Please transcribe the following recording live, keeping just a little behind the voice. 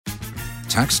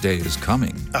Tax day is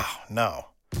coming. Oh, no.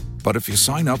 But if you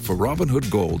sign up for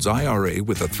Robinhood Gold's IRA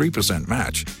with a 3%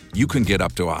 match, you can get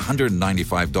up to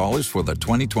 $195 for the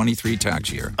 2023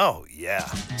 tax year. Oh, yeah.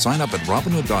 Sign up at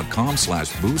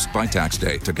Robinhood.com/boost by tax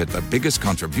day to get the biggest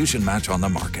contribution match on the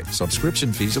market.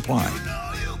 Subscription fees apply.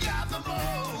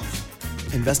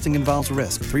 Investing involves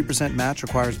risk. 3% match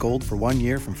requires gold for 1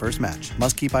 year from first match.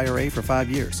 Must keep IRA for 5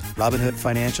 years. Robinhood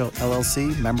Financial,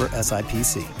 LLC, member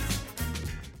SIPC.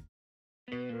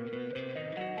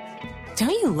 Don't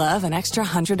you love an extra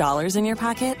 $100 in your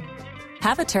pocket?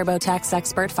 Have a TurboTax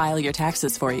expert file your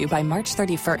taxes for you by March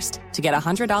 31st to get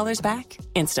 $100 back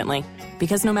instantly.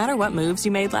 Because no matter what moves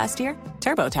you made last year,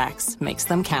 TurboTax makes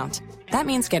them count. That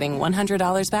means getting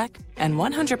 $100 back and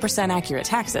 100% accurate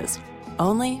taxes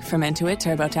only from Intuit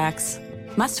TurboTax.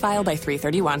 Must file by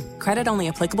 3/31. Credit only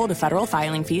applicable to federal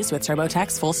filing fees with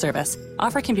TurboTax full service.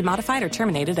 Offer can be modified or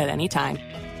terminated at any time.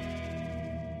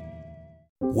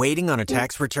 Waiting on a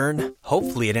tax return?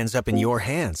 Hopefully it ends up in your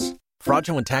hands.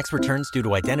 Fraudulent tax returns due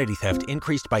to identity theft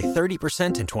increased by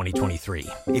 30% in 2023.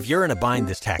 If you're in a bind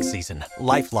this tax season,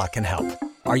 LifeLock can help.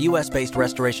 Our U.S.-based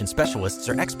restoration specialists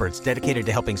are experts dedicated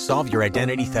to helping solve your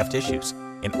identity theft issues.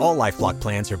 And all LifeLock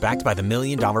plans are backed by the $1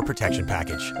 Million Protection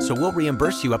Package. So we'll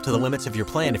reimburse you up to the limits of your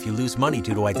plan if you lose money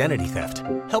due to identity theft.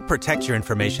 Help protect your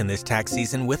information this tax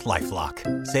season with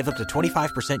LifeLock. Save up to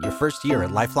 25% your first year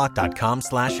at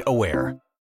LifeLock.com/aware.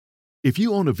 If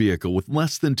you own a vehicle with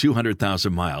less than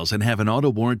 200,000 miles and have an auto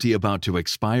warranty about to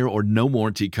expire or no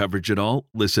warranty coverage at all,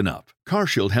 listen up.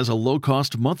 CarShield has a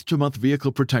low-cost month-to-month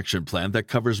vehicle protection plan that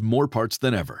covers more parts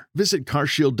than ever. Visit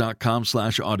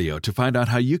carshield.com/audio to find out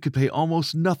how you could pay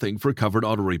almost nothing for covered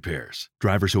auto repairs.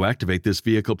 Drivers who activate this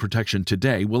vehicle protection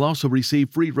today will also receive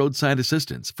free roadside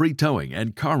assistance, free towing,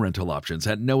 and car rental options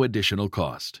at no additional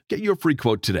cost. Get your free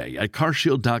quote today at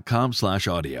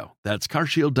carshield.com/audio. That's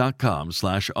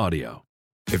carshield.com/audio.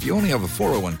 If you only have a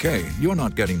 401k, you're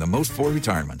not getting the most for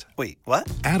retirement. Wait, what?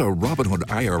 Add a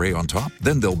Robinhood IRA on top,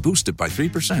 then they'll boost it by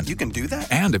 3%. You can do that?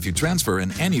 And if you transfer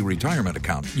in any retirement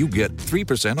account, you get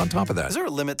 3% on top of that. Is there a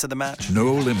limit to the match?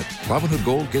 No limit. Robinhood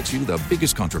Gold gets you the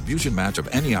biggest contribution match of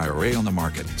any IRA on the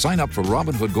market. Sign up for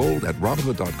Robinhood Gold at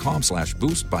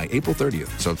Robinhood.com/boost by April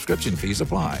 30th. Subscription fees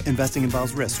apply. Investing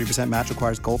involves risk. 3% match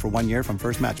requires gold for 1 year from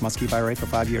first match. Must keep IRA for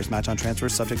 5 years. Match on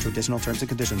transfers subject to additional terms and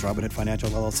conditions. Robinhood Financial,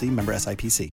 LLC, member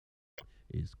SIPC.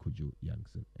 Is Kojo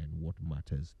Yankson, and what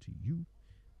matters to you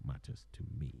matters to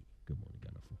me. Good morning,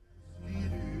 Ghana.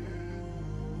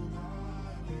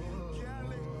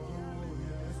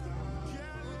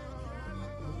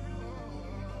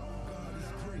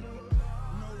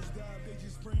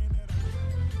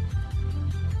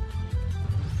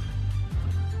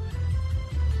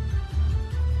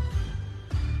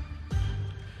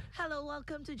 Hello,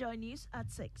 welcome to Joy News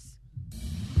at 6.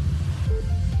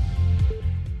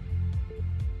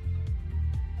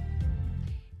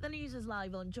 The news is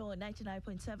live on Joy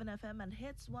 99.7 FM and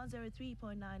hits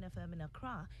 103.9 FM in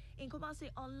Accra, in Kumasi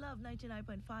on Love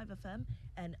 99.5 FM,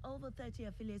 and over 30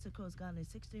 affiliates across Ghana's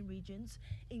 16 regions,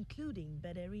 including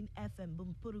Bederin FM,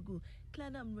 Bumpurugu,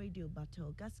 Clenham Radio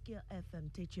Bato, Gaskia FM,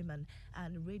 Techiman,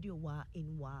 and Radio Wa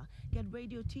in Wa. Get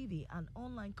radio, TV, and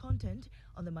online content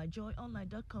on the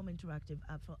myjoyonline.com interactive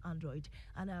app for Android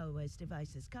and iOS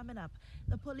devices. Coming up,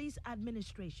 the police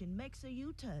administration makes a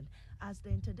U-turn as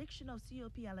the interdiction of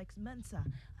COP Alex Mensah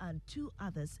and 2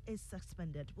 others is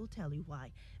suspended. We'll tell you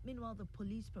why. Meanwhile, the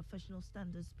Police Professional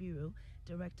Standards Bureau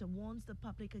director warns the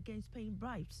public against paying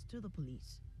bribes to the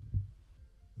police.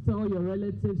 Tell your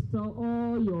relatives, tell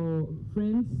all your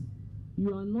friends,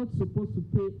 you are not supposed to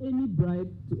pay any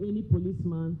bribe to any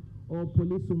policeman or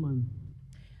policewoman.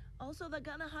 Also, the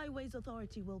Ghana Highways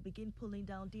Authority will begin pulling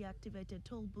down deactivated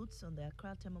toll booths on the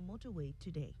Accra-Tema motorway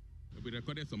today. We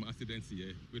recorded some accidents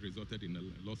here which resulted in a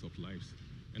loss of lives.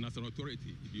 And as an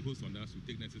authority, it behoves on us to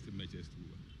take necessary measures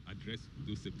to address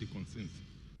those safety concerns.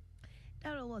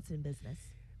 Daryl, what's in business?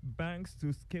 Banks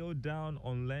to scale down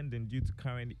on lending due to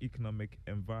current economic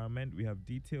environment. We have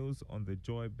details on the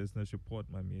Joy Business Report,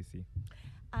 Mamiesi.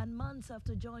 And months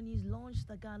after Joy News launched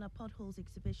the Ghana Potholes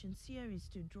Exhibition series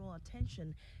to draw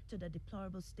attention to the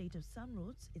deplorable state of some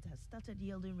roads, it has started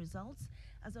yielding results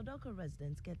as Odoko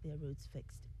residents get their roads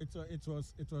fixed. It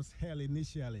was hell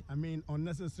initially. I mean,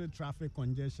 unnecessary traffic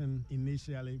congestion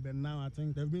initially, but now I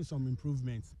think there have been some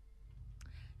improvements.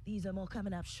 These are more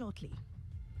coming up shortly.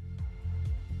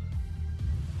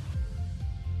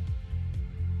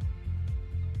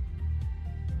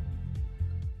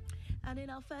 And in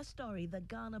our first story, the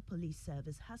Ghana Police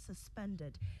Service has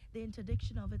suspended the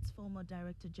interdiction of its former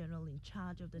Director General in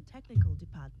charge of the Technical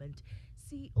Department,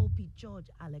 COP George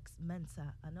Alex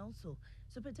Mensah, and also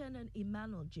Superintendent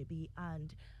Emmanuel Jebi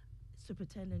and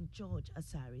Superintendent George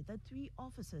Asari. The three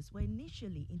officers were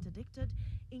initially interdicted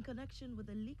in connection with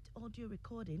a leaked audio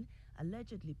recording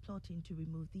allegedly plotting to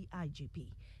remove the IGP.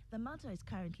 The matter is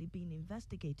currently being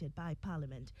investigated by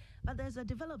Parliament, but there's a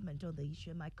development on the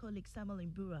issue. My colleague Samuel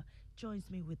Imbura joins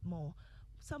me with more.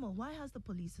 Samuel, why has the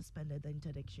police suspended the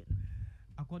interdiction?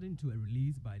 According to a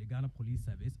release by the Ghana Police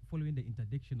Service, following the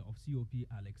interdiction of COP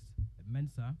Alex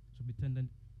Mensah, Superintendent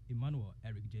Emmanuel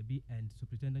Eric Jebi, and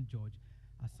Superintendent George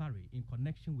Asari in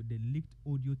connection with the leaked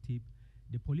audio tape,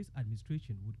 the police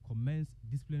administration would commence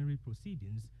disciplinary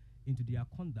proceedings into their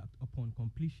conduct upon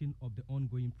completion of the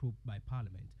ongoing probe by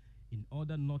Parliament. In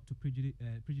order not to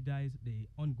prejudice the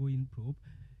ongoing probe,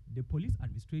 the police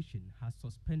administration has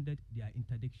suspended their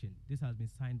interdiction. This has been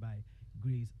signed by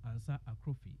Grace Ansah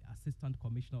Akrofi, Assistant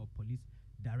Commissioner of Police,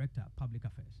 Director, Public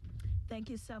Affairs. Thank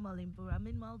you, Samuel Imbura.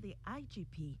 Meanwhile, the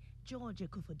IGP, George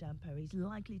Dampare, is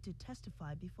likely to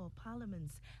testify before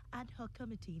Parliament's ad hoc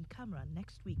committee in Camera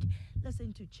next week.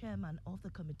 Listen to Chairman of the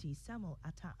committee, Samuel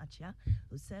Ata-Achia,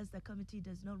 who says the committee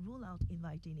does not rule out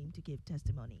inviting him to give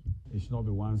testimony. It should not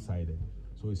be one-sided,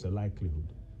 so it's a likelihood.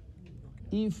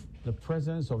 If the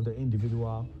presence of the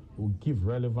individual will give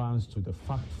relevance to the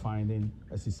fact-finding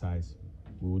exercise,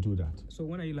 we will do that. So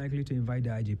when are you likely to invite the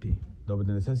IGP? There will be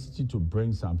the necessity to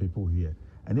bring some people here.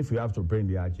 And if we have to bring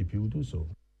the IGP, we'll do so.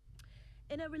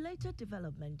 In a related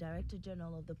development, Director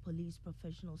General of the Police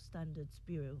Professional Standards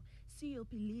Bureau, COP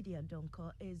Lydia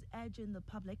Donko, is urging the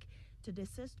public to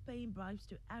desist paying bribes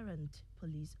to errant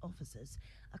police officers.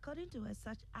 According to her,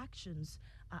 such actions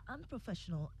are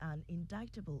unprofessional and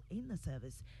indictable in the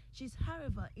service. She's,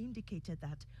 however, indicated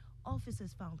that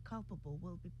officers found culpable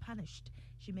will be punished.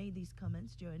 She made these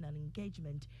comments during an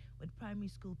engagement with primary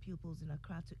school pupils in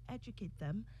Accra to educate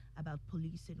them about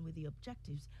policing with the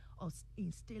objectives of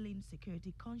instilling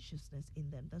security consciousness in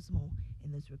them. There's more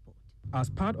in this report. As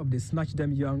part of the Snatch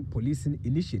Them Young policing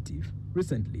initiative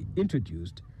recently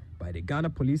introduced by the Ghana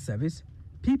Police Service,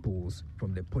 pupils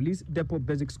from the Police Depot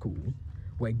Basic School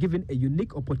were given a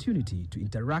unique opportunity to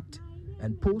interact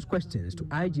and pose questions to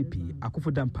IGP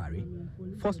Dampare,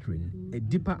 fostering a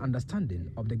deeper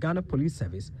understanding of the Ghana Police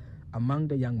Service among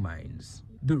the young minds.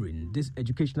 During this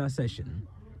educational session,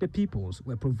 the pupils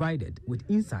were provided with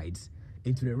insights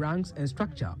into the ranks and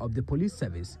structure of the police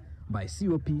service by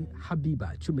COP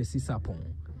Habiba Chumesi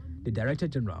Sapong, the Director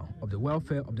General of the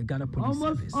Welfare of the Ghana Police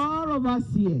Service. Almost all of us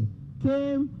here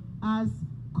came as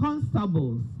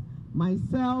constables.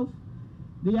 Myself,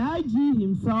 the IG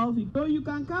himself. So you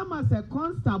can come as a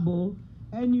constable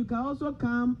and you can also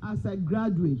come as a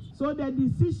graduate. So the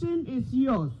decision is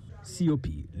yours. COP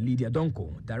Lydia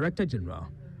Donko, Director General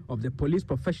of the Police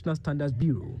Professional Standards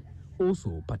Bureau,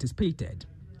 also participated,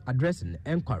 addressing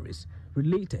enquiries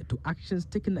related to actions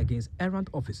taken against errant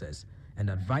officers and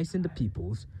advising the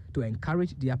pupils to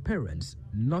encourage their parents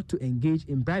not to engage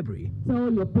in bribery.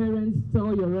 Tell your parents,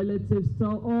 tell your relatives,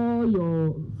 tell all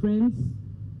your friends,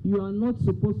 you are not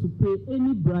supposed to pay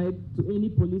any bribe to any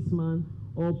policeman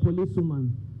or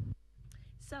policewoman.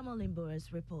 Samuel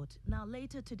Imbura's report. Now,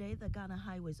 later today, the Ghana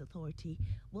Highways Authority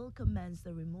will commence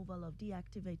the removal of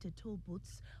deactivated toll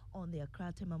booths on the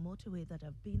Accra-Tema motorway that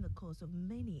have been the cause of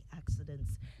many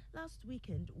accidents. Last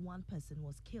weekend, one person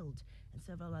was killed and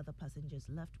several other passengers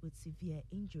left with severe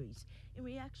injuries. In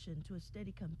reaction to a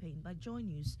steady campaign by Joy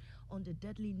News on the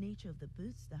deadly nature of the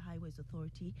booths, the Highways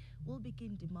Authority will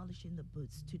begin demolishing the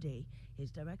booths today.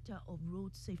 His Director of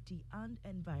Road Safety and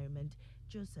Environment,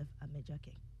 Joseph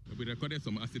Amejake. We recorded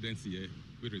some accidents here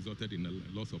which resulted in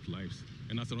a loss of lives.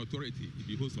 And as an authority, it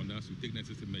behoves on us to take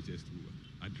necessary measures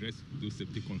to address those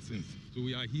safety concerns. So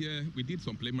we are here, we did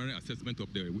some preliminary assessment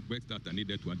of the work that are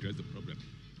needed to address the problem.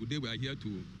 Today we are here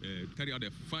to carry out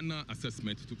a final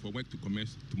assessment for work to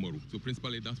commence tomorrow. So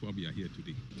principally, that's why we are here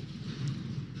today.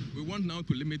 We want now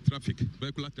to limit traffic,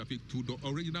 vehicular traffic, to the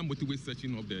original motorway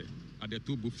section of the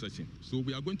toll booth section. So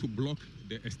we are going to block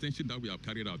the extension that we have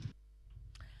carried out.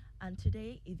 And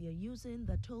today, if you're using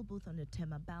the toll booth on the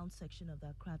Tema-bound section of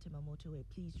the Accra-Tema motorway,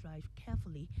 please drive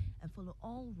carefully and follow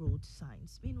all road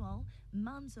signs. Meanwhile,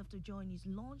 months after Joy News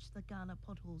launched the Ghana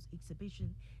Potholes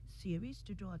Exhibition series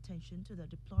to draw attention to the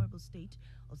deplorable state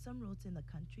of some roads in the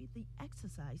country, the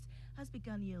exercise has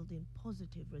begun yielding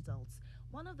positive results.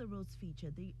 One of the roads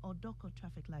featured, the Odoko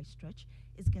traffic light stretch,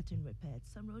 is getting repaired.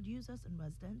 Some road users and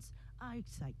residents are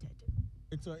excited.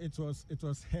 It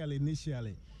was hell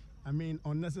initially. I mean,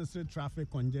 unnecessary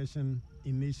traffic congestion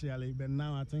initially, but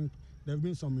now I think there have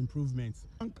been some improvements.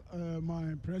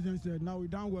 My president said, now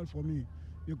it done well for me.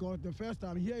 Because the first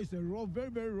time here is a rough, very,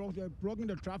 very rough, they're blocking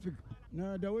the traffic.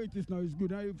 The way it is now is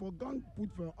good. Now, if we can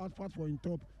put for asphalt for in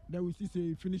top, then we see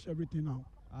say finish everything now.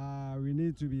 We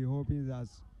need to be hoping that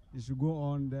it should go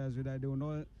on there so that they will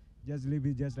not just leave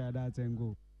it just like that and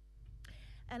go.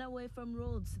 And away from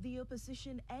roads, the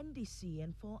opposition NDC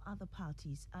and 4 other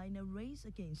parties are in a race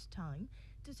against time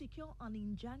to secure an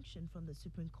injunction from the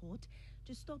Supreme Court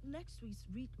to stop next week's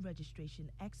re-registration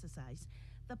exercise.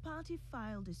 The party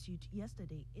filed a suit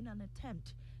yesterday in an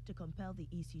attempt to compel the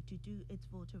EC to do its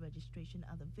voter registration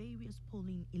at the various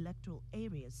polling electoral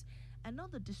areas and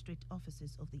not the district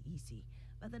offices of the EC.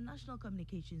 But the National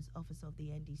Communications Officer of the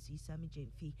NDC, Sami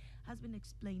Jemfi, has been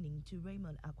explaining to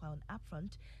Raymond Akwan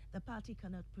upfront the party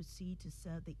cannot proceed to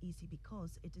serve the EC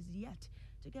because it is yet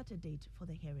to get a date for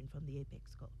the hearing from the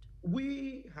Apex Court.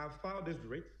 We have filed this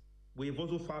writ. We've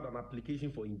also filed an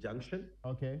application for injunction.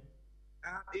 Okay.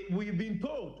 We've been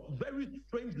told, very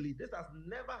strangely, this has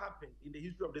never happened in the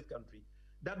history of this country,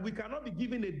 that we cannot be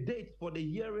given a date for the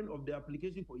hearing of the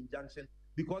application for injunction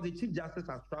because the Chief Justice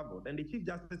has traveled, and the Chief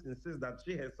Justice insists that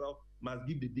she herself must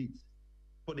give the date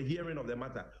for the hearing of the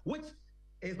matter, which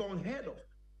is unheard of.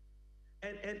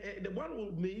 And the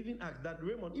one may even ask that,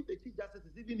 Raymond, if the Chief Justice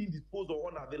is even indisposed or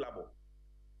unavailable,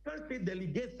 can't they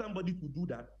delegate somebody to do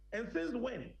that? And since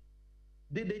when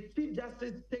did the Chief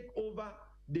Justice take over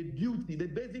the duty, the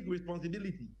basic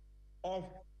responsibility of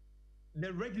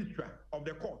the registrar of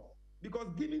the court? Because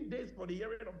giving dates for the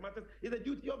hearing of matters is a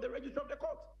duty of the registrar of the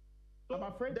court. So I'm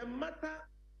afraid the matter,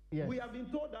 yes. We have been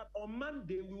told that on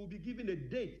Monday we will be given a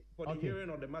date for the hearing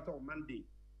of the matter on Monday.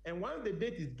 And once the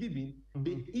date is given,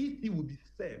 the EC will be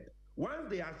served. Once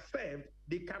they are served,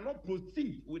 they cannot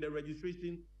proceed with the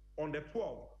registration on the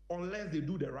 12th unless they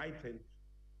do the right thing.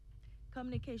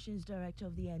 Communications Director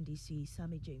of the NDC,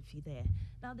 Sami Jemfi there.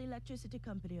 Now, the Electricity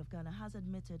Company of Ghana has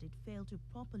admitted it failed to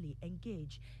properly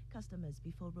engage customers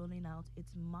before rolling out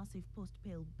its massive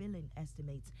post-pay billing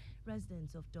estimates.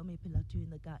 Residents of Dome Pilatu in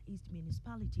the Ga East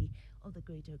municipality of the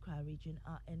Greater Accra region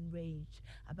are enraged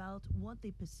about what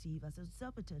they perceive as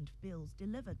exorbitant bills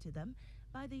delivered to them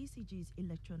by the ECG's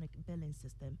electronic billing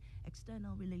system.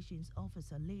 External Relations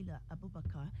Officer Leila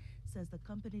Abubakar says the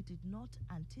company did not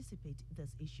anticipate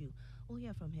this issue. We'll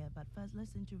hear from her, but first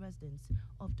listen to residents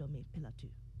of Dome Pilatu.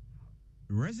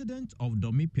 Residents of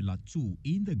Dome Pilatu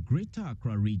in the Greater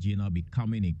Accra region are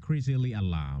becoming increasingly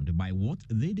alarmed by what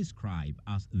they describe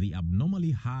as the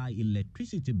abnormally high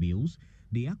electricity bills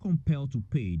they are compelled to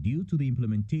pay due to the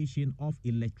implementation of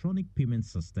electronic payment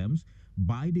systems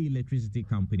by the Electricity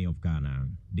Company of Ghana.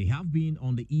 They have been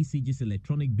on the ECG's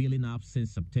electronic billing app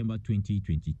since September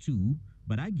 2022,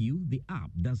 but argue the app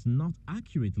does not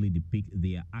accurately depict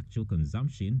their actual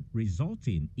consumption,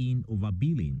 resulting in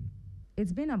overbilling.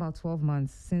 It's been about 12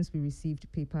 months since we received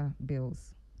paper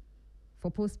bills for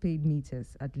postpaid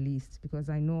meters, at least, because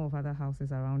I know of other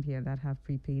houses around here that have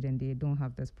prepaid and they don't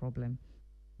have this problem.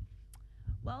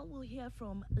 Well, we'll hear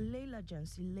from Leila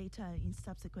Jansi later in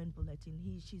subsequent bulletin.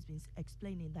 She's been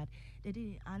explaining that they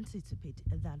didn't anticipate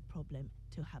that problem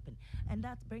to happen. And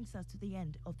that brings us to the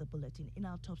end of the bulletin. In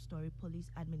our top story,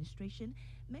 police administration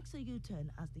makes a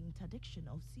U-turn as the interdiction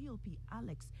of COP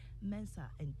Alex Mensah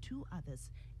and 2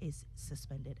 others is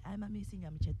suspended. I'm Amazing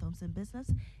Amiche Thompson. Business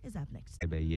is up next.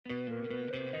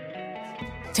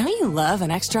 Don't you love an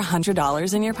extra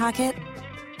 $100 in your pocket?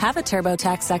 Have a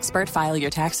TurboTax expert file your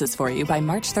taxes for you by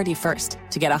March 31st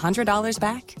to get $100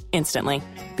 back instantly.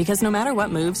 Because no matter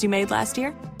what moves you made last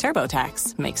year,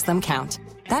 TurboTax makes them count.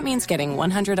 That means getting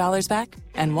 $100 back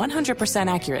and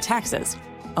 100% accurate taxes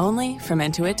only from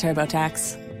Intuit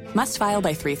TurboTax. Must file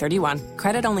by 3/31.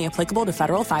 Credit only applicable to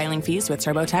federal filing fees with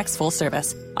TurboTax full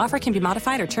service. Offer can be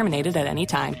modified or terminated at any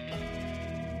time.